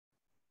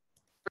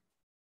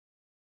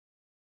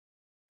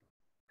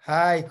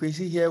Hi,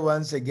 Chrissy here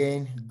once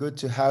again. Good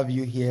to have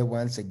you here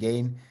once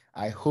again.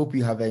 I hope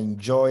you have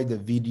enjoyed the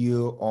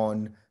video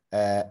on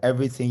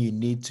everything you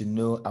need to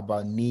know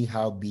about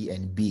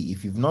NihaoBNB.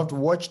 If you've not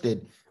watched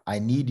it, I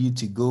need you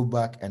to go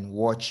back and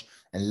watch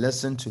and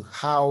listen to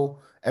how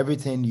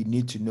everything you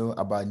need to know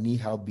about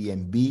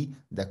NihaoBNB,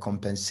 the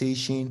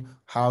compensation,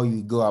 how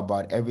you go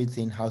about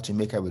everything, how to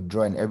make a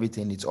withdrawal and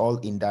everything. It's all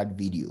in that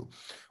video.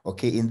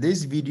 Okay, in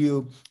this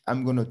video,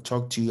 I'm going to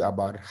talk to you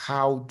about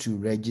how to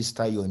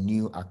register your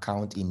new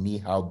account in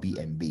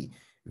NihaoBNB.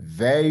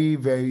 Very,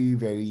 very,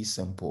 very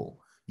simple.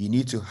 You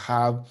need to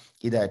have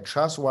either a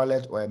Trust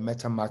wallet or a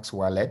Metamask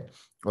wallet,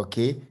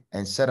 okay,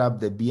 and set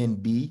up the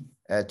BNB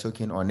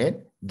token on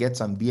it, get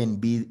some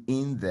BNB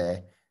in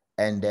there,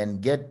 and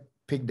then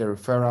pick the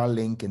referral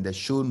link in the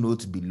show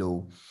notes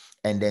below,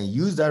 and then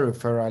use that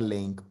referral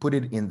link, put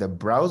it in the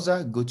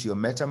browser, go to your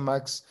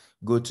Metamask,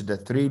 go to the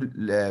three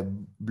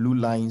blue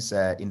lines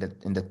in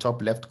the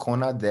top left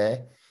corner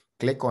there,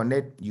 click on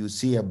it, you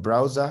see a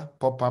browser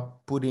pop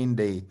up, put in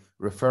the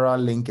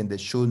referral link in the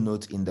show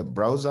notes in the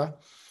browser.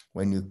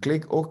 When you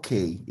click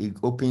OK, it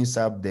opens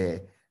up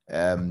the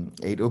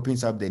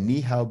NihaoBNB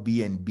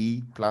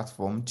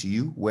platform to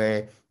you,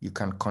 where you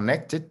can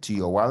connect it to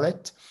your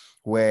wallet,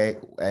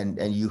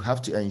 and you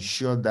have to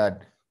ensure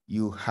that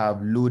you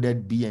have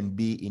loaded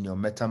BNB in your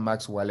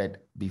MetaMask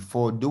wallet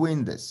before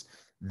doing this.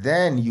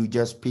 Then you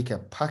just pick a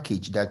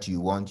package that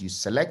you want, you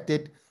select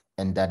it,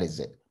 and that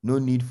is it. No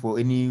need for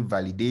any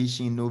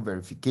validation, no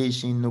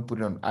verification, no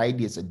put it on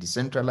ID. It's a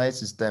decentralized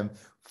system,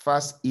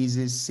 fast,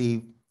 easy,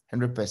 safe,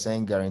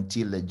 100%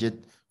 guarantee,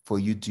 legit for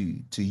you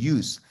to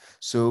use.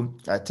 So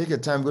take your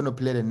time. I'm going to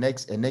play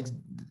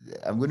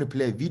I'm going to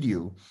play a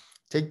video.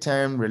 Take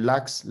time,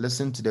 relax,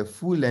 listen to the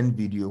full-length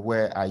video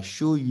where I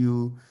show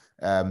you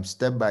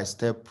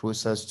step-by-step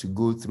process to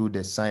go through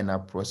the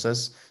sign-up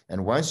process.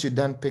 And once you're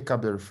done, pick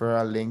up the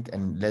referral link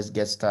and let's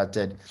get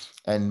started.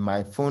 And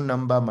my phone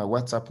number, my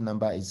WhatsApp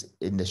number is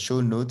in the show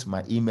notes.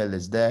 My email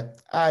is there.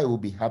 I will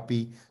be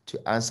happy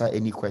to answer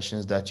any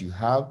questions that you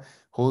have,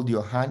 hold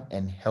your hand,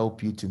 and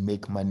help you to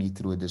make money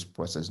through this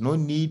process. No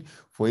need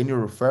for any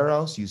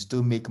referrals. You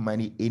still make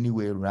money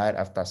anyway right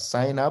after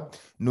sign up.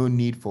 No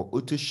need for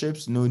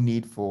Autoships, no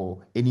need for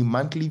any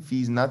monthly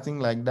fees, nothing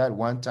like that.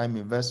 One-time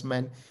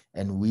investment,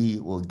 and we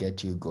will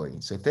get you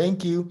going. So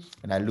thank you,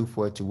 and I look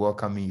forward to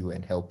welcoming you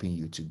and helping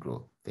you to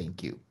grow.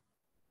 Thank you.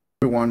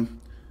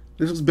 Everyone,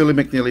 this is Billy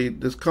McNeely,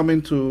 just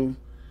coming to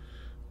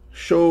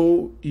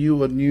show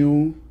you a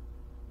new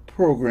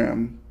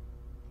program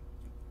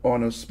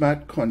on a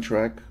smart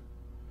contract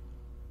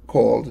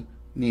called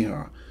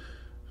Niha.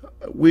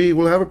 We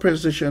will have a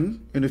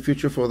presentation in the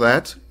future for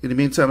that. In the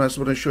meantime, I just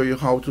want to show you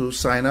how to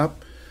sign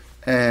up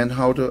and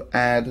how to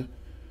add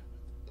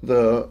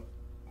the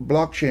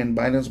blockchain,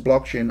 Binance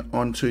blockchain,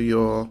 onto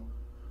your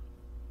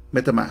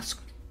Metamask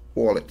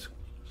wallet.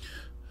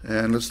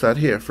 And let's start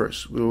here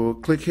first. We will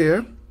click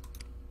here.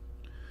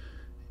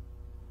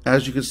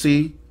 As you can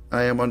see,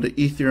 I am on the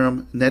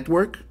Ethereum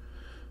network.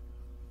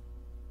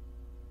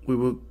 We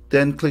will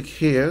then click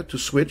here to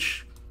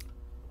switch.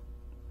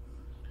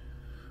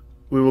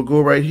 We will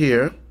go right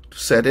here to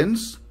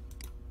settings.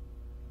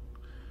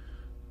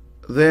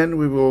 Then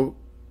we will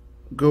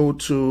go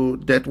to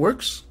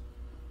networks.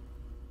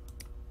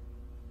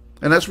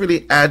 And that's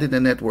really adding a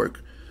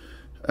network.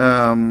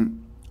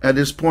 At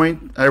this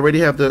point, I already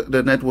have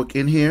the network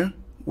in here,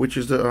 which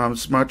is the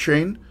Smart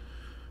Chain.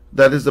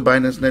 That is the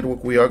Binance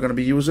network we are going to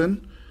be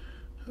using.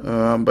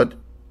 But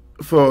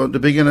for the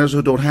beginners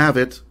who don't have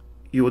it,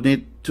 you will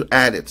need to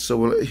add it. So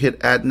we'll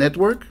hit Add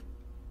Network.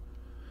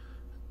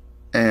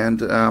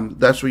 And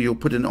that's where you'll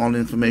put in all the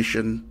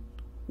information,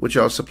 which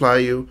I'll supply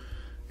you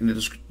in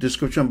the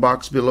description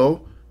box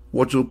below,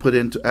 what you'll put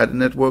in to add a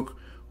network.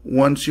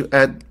 Once you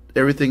add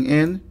everything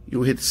in,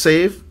 you hit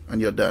Save,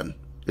 and you're done.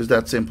 It's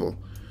that simple.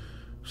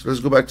 So let's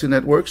go back to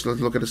networks. Let's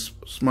look at the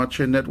Smart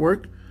Chain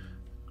network.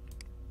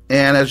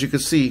 And as you can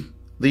see,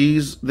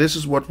 this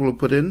is what we'll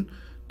put in: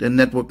 the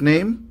network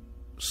name,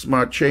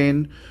 Smart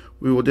Chain.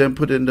 We will then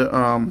put in the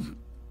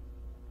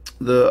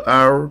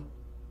RPC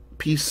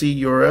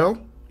URL.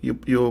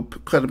 You'll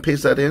kind of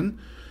paste that in.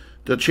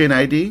 The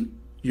ChainID,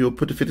 you'll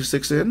put the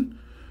 56 in.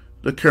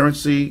 The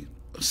currency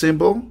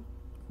symbol,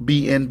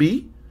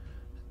 BNB,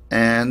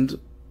 and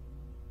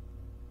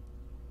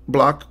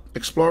block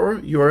explorer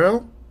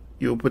URL,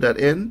 you'll put that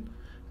in,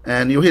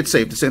 and you'll hit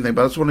save. The same thing,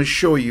 but I just want to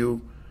show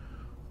you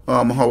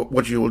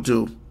what you will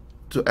do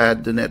to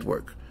add the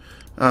network.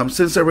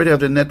 Since I already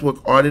have the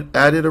network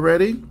added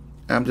already,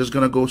 I'm just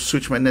going to go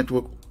switch my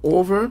network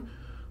over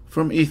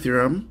from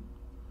Ethereum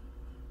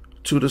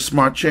to the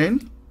Smart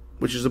Chain,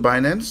 which is the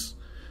Binance.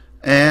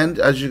 And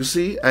as you can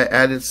see, I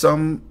added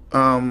some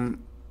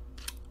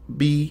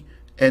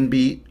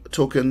BNB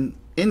token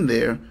in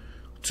there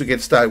to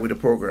get started with the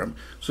program.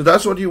 So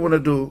that's what you want to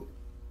do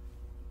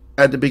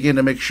at the beginning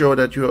to make sure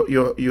that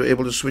you're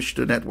able to switch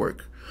to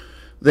network.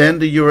 Then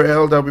the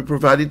URL that we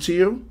provided to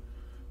you,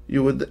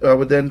 I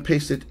would then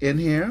paste it in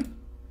here.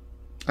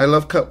 I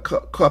love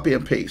copy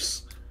and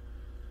paste.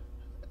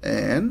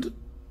 And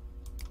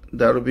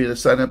That will be the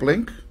sign up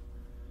link.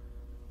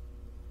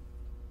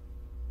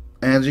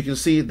 And as you can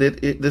see,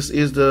 that this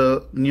is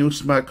the new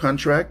smart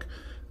contract,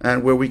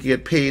 and where we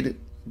get paid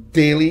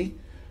daily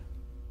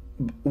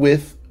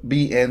with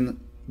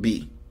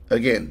BNB.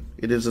 Again,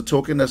 it is a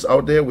token that's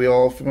out there. We're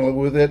all familiar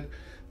with it.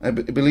 I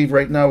believe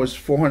right now it's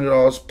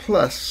 $400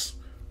 plus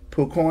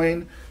per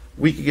coin.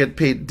 We can get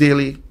paid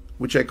daily,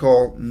 which I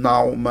call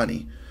now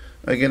money.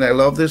 Again, I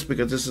love this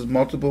because this is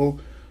multiple,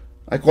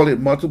 I call it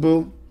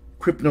multiple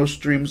crypto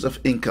streams of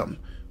income.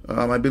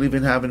 I believe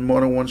in having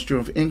more than one stream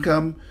of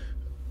income.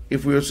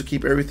 If we were to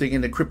keep everything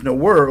in the crypto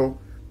world,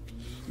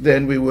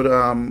 then we would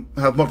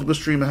have multiple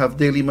streams and have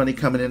daily money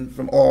coming in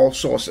from all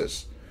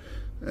sources.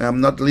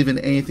 I'm not leaving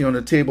anything on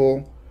the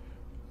table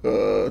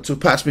to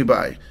pass me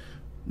by.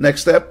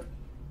 Next step,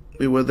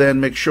 we will then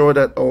make sure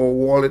that our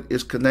wallet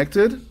is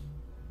connected,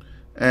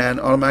 and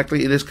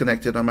automatically it is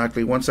connected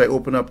automatically. Once I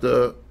open up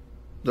the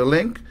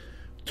link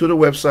to the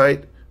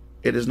website,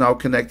 it is now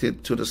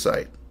connected to the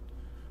site.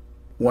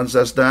 Once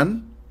that's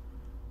done,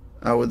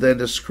 I will then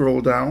just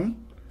scroll down,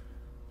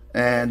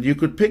 and you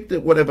could pick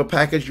whatever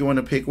package you want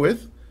to pick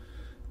with.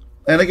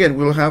 And again,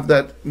 we'll have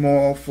that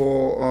more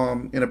for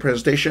in a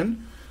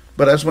presentation,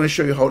 but I just want to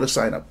show you how to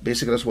sign up.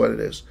 Basically, that's what it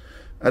is.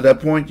 At that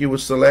point, you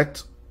would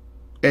select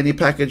any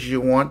package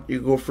you want. You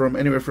go from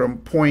anywhere from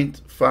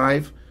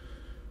 0.5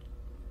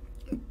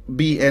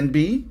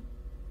 BNB,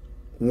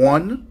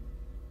 1,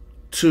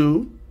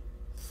 2,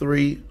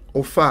 3,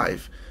 or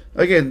 5.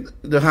 Again,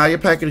 the higher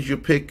package you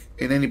pick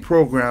in any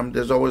program,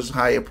 there's always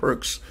higher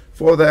perks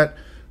for that.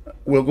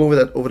 We'll go over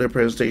that over the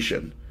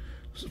presentation.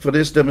 So for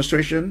this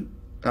demonstration,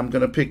 I'm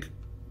going to pick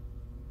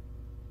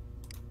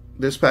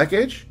this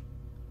package.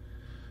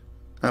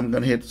 I'm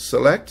going to hit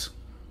select.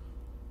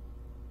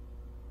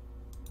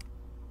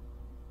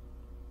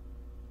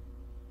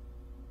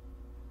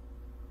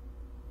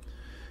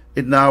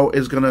 It now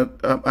is going to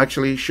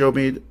actually show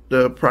me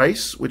the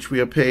price which we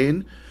are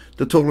paying.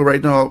 The total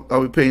right now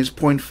I'll be paying is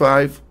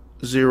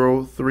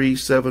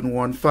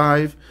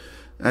 0.503715,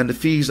 and the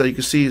fees that you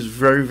can see is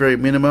very, very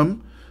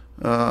minimum.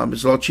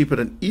 It's a lot cheaper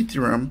than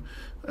Ethereum.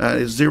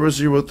 It's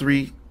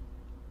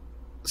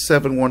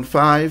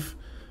 0.03715.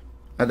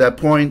 At that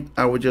point,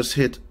 I would just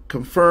hit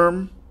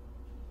confirm.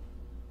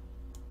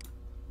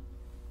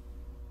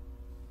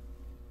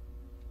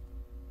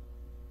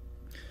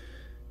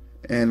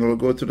 And we'll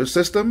go to the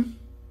system.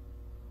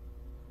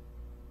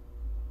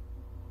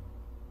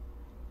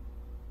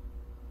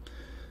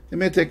 It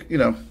may take,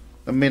 a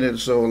minute or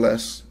so or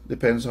less.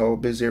 Depends how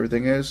busy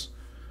everything is.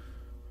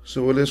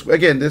 So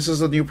again, this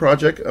is a new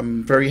project.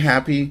 I'm very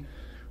happy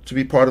to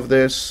be part of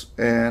this.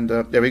 And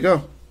there we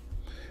go.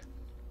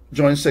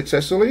 Joined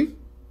successfully.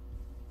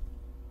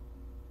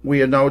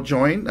 We are now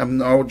joined. I'm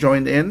now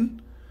joined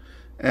in.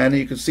 And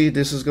you can see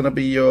this is going to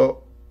be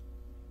your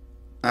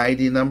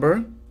ID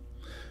number.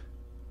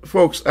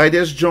 Folks, I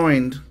just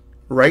joined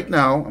right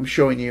now. I'm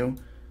showing you.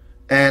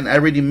 And I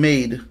already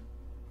made,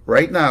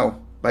 right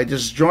now, by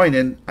just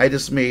joining, I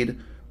just made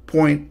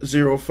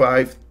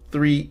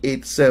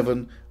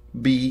 0.05387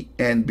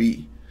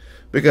 BNB.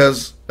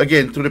 Because,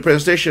 again, through the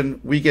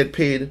presentation, we get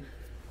paid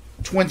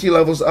 20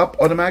 levels up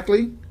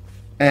automatically.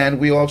 And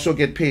we also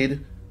get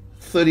paid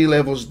 30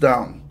 levels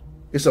down.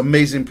 It's an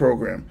amazing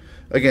program.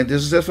 Again,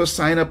 this is just for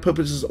sign-up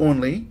purposes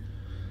only.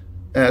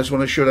 And I just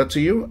want to show that to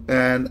you.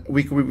 And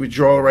we could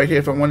withdraw right here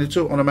if I wanted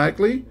to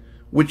automatically,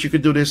 which you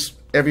could do this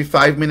every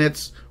 5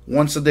 minutes,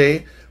 once a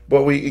day.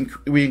 But we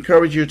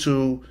encourage you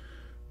to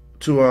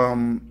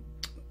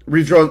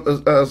withdraw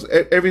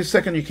every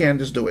second you can.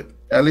 Just do it.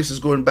 At least it's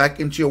going back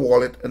into your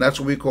wallet, and that's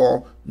what we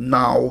call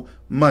now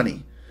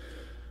money.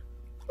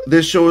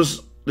 This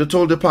shows the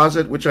total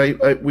deposit, which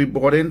we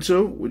bought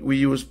into. We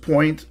use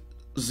 0.5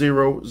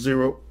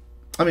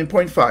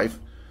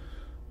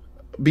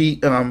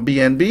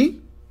 BNB.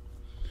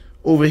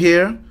 Over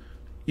here,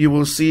 you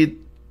will see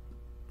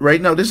right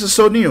now, this is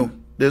so new.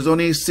 There's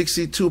only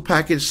 62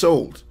 packages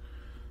sold.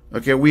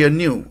 Okay, we are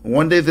new.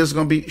 One day this is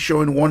going to be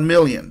showing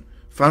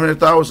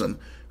 1,500,000.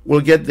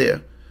 We'll get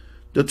there.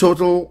 The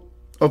total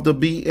of the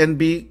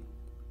BNB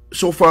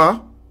so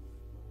far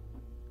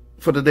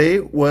for the day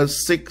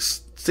was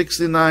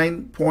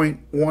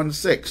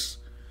 69.16.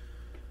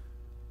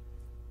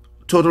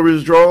 Total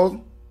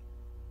withdrawal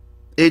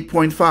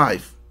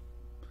 8.5.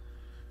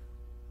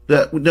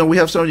 Then we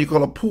have something you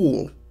call a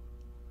pool,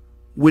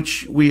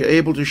 which we are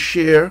able to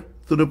share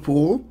through the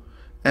pool.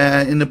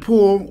 And in the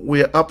pool,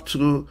 we are up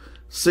to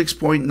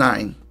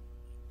 6.9.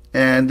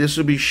 And this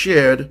will be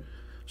shared.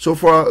 So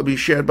far, it will be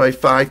shared by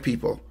 5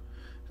 people.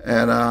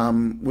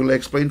 And we'll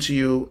explain to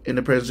you in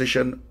the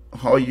presentation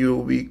how you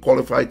will be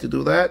qualified to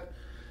do that.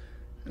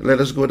 Let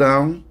us go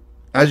down.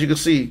 As you can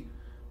see,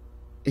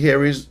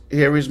 here is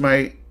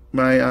my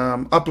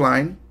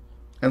upline.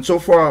 And so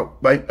far,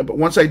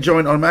 once I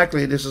join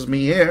automatically, this is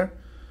me here.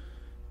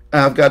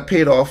 I've got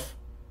paid off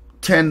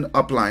 10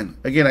 upline.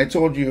 Again, I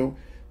told you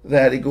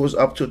that it goes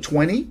up to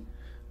 20.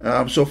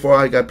 So far,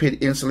 I got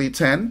paid instantly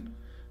 10.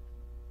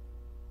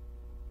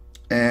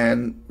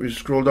 And we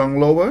scroll down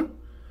lower.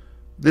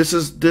 This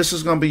is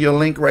going to be your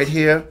link right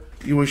here.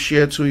 You will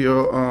share to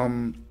your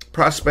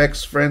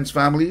prospects, friends,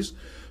 families.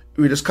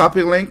 You just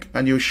copy a link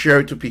and you share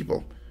it to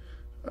people.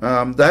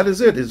 That is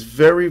it. It's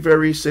very,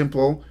 very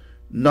simple,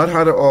 not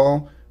hard at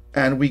all,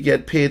 and we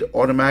get paid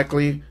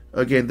automatically.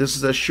 Again, this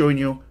is just showing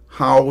you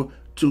how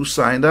to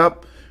sign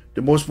up.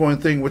 The most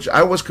important thing, which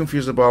I was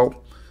confused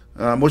about,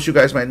 most of you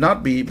guys might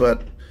not be,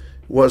 but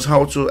was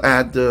how to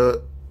add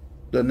the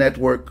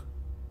network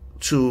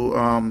to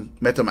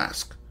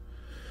Metamask.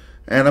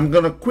 And I'm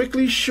going to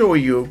quickly show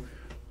you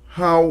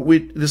how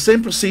the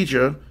same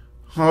procedure,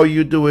 how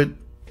you do it.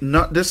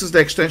 This is the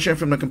extension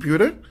from the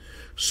computer.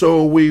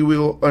 So we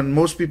will, and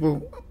most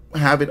people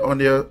have it on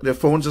their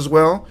phones as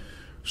well.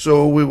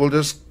 So we will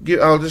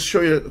I'll just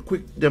show you a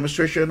quick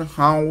demonstration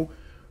how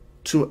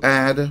to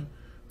add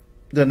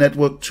the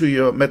network to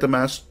your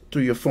Metamask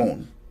to your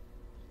phone.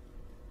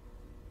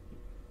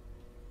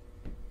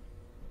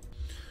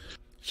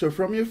 So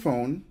from your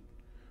phone,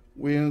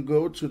 we'll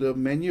go to the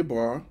menu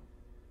bar,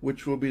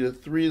 which will be the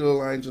three little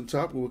lines on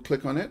top. We'll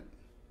click on it.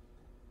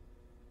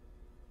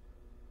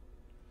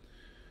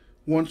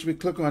 Once we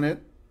click on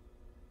it,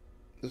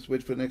 let's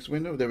wait for the next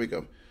window. There we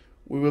go.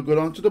 We will go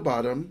down to the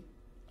bottom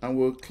and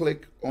we'll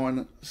click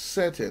on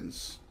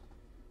settings.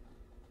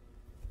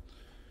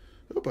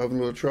 I'm having a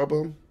little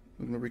trouble.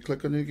 I'm going to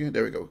re-click on it again.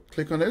 There we go.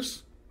 Click on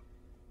this.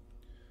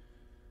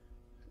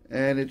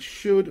 And it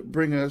should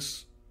bring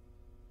us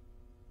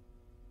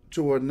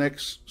to our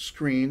next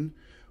screen,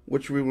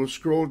 which we will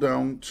scroll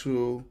down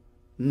to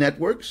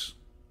networks.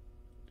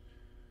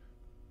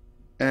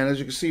 And as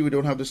you can see, we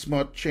don't have the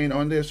Smart Chain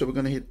on there, so we're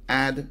going to hit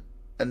add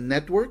a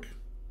network.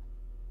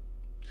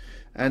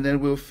 And then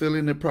we'll fill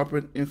in the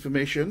proper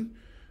information.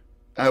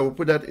 I will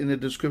put that in the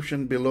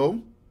description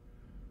below.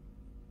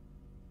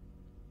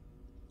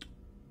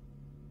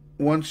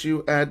 Once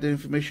you add the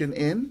information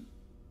in,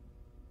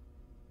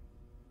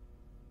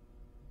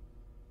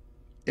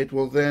 it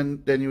will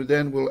then you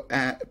will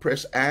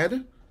press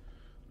add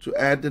to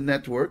add the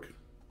network.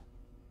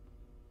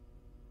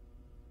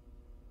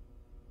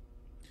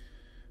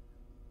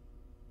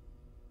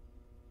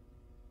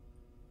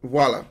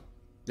 Voila,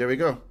 there we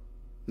go.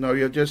 Now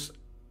you've just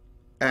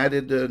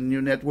added the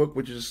new network,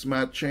 which is a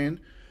Smart Chain,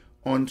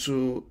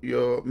 onto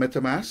your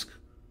Metamask.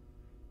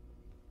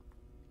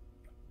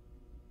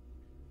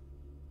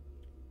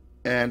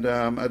 And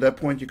at that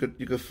point, you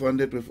could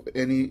fund it with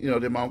any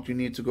the amount you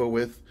need to go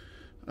with,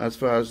 as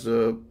far as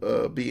the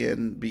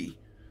BNB.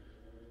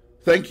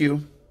 Thank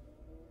you.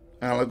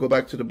 And I'll go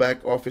back to the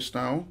back office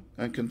now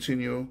and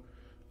continue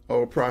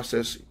our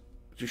process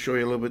to show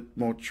you a little bit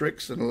more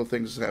tricks and little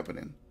things that's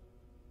happening.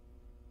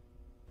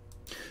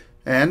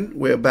 And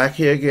we're back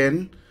here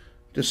again,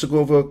 just to go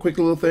over quick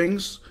little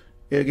things.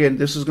 Again,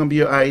 this is going to be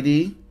your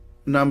ID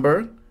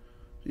number,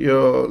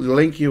 your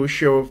link you will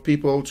share with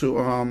people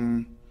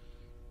to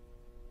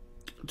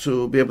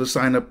be able to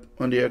sign up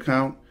on the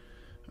account.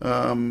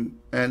 And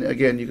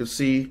again, you can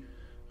see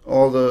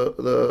all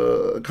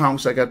the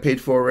accounts I got paid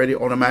for already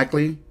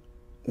automatically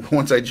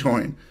once I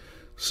join.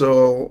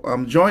 So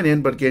I'm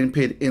joining but getting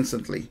paid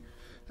instantly.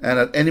 And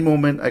at any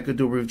moment I could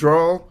do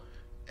withdrawal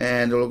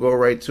and it'll go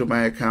right to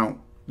my account.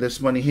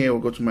 This money here will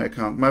go to my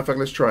account. Matter of fact,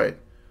 let's try it.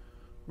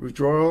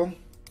 Withdrawal.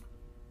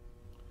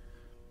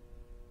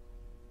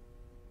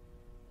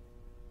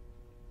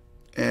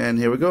 And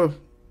here we go.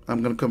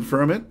 I'm going to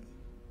confirm it.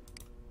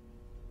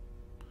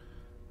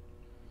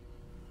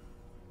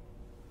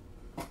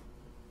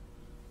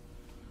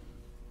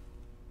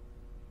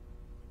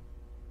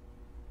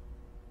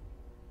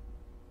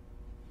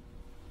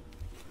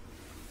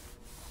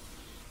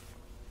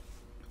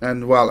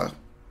 And voila,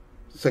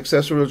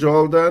 successful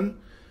withdrawal done.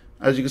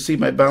 As you can see,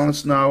 my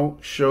balance now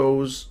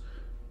shows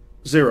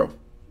 0.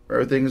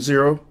 Everything is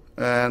 0,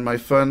 and my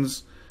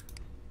funds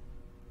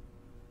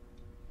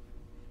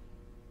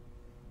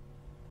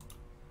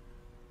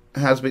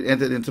has been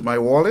entered into my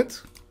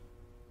wallet,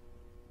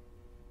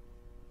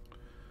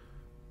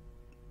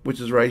 which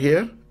is right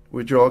here.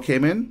 Withdrawal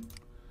came in,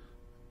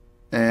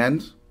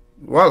 and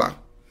voila,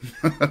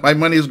 my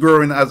money is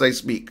growing as I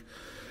speak.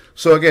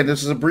 So again,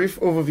 this is a brief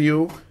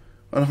overview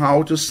on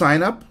how to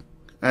sign up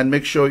and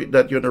make sure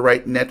that you're in the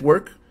right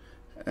network.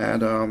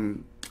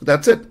 And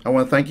that's it. I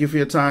want to thank you for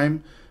your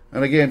time.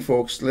 And again,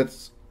 folks,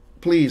 let's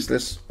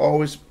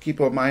always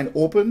keep our mind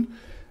open.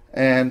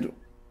 And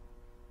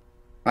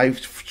I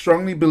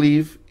strongly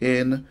believe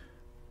in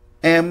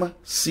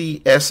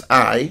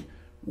MCSI,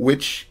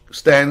 which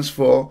stands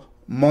for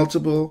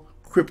multiple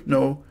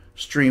crypto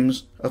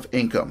streams of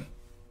income.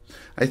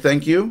 I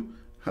thank you.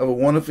 Have a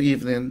wonderful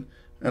evening.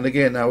 And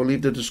again, I will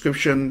leave the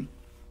description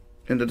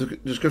in the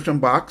description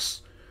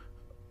box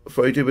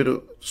for you to be able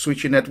to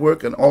switch your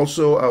network, and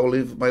also I will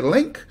leave my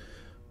link.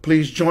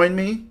 Please join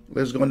me.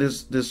 Let's go on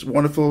this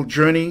wonderful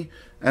journey.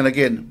 And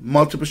again,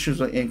 multiple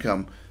streams of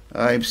income.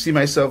 I see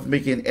myself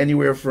making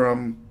anywhere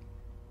from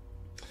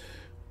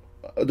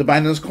the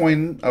Binance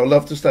coin. I would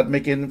love to start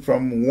making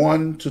from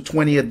 1 to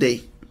 20 a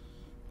day,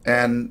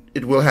 and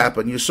it will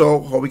happen. You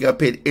saw how we got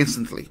paid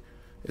instantly.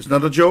 It's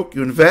not a joke.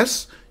 You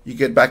invest, you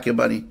get back your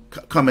money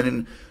coming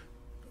in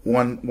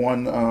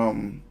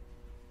one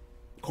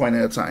coin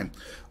at a time.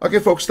 Okay,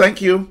 folks,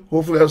 thank you.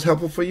 Hopefully that was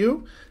helpful for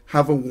you.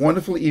 Have a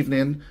wonderful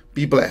evening.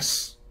 Be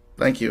blessed.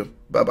 Thank you.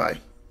 Bye-bye.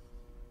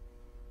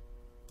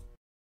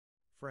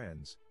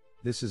 Friends,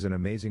 this is an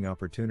amazing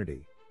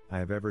opportunity I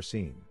have ever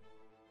seen.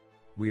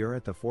 We are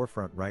at the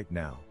forefront right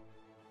now.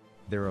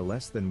 There are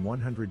less than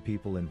 100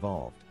 people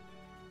involved,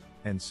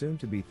 and soon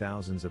to be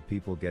thousands of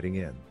people getting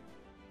in.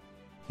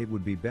 It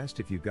would be best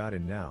if you got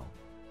in now,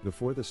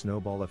 before the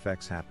snowball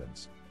effects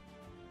happens.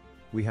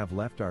 We have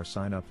left our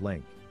sign-up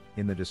link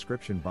in the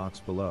description box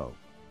below,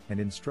 and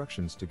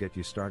instructions to get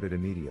you started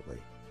immediately.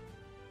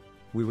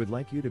 We would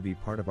like you to be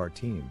part of our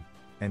team,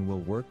 and will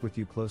work with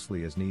you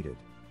closely as needed.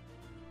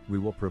 We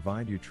will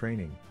provide you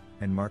training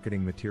and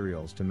marketing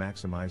materials to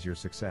maximize your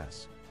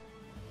success.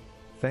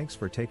 Thanks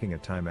for taking a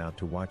time out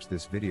to watch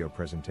this video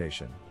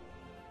presentation.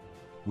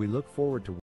 We look forward to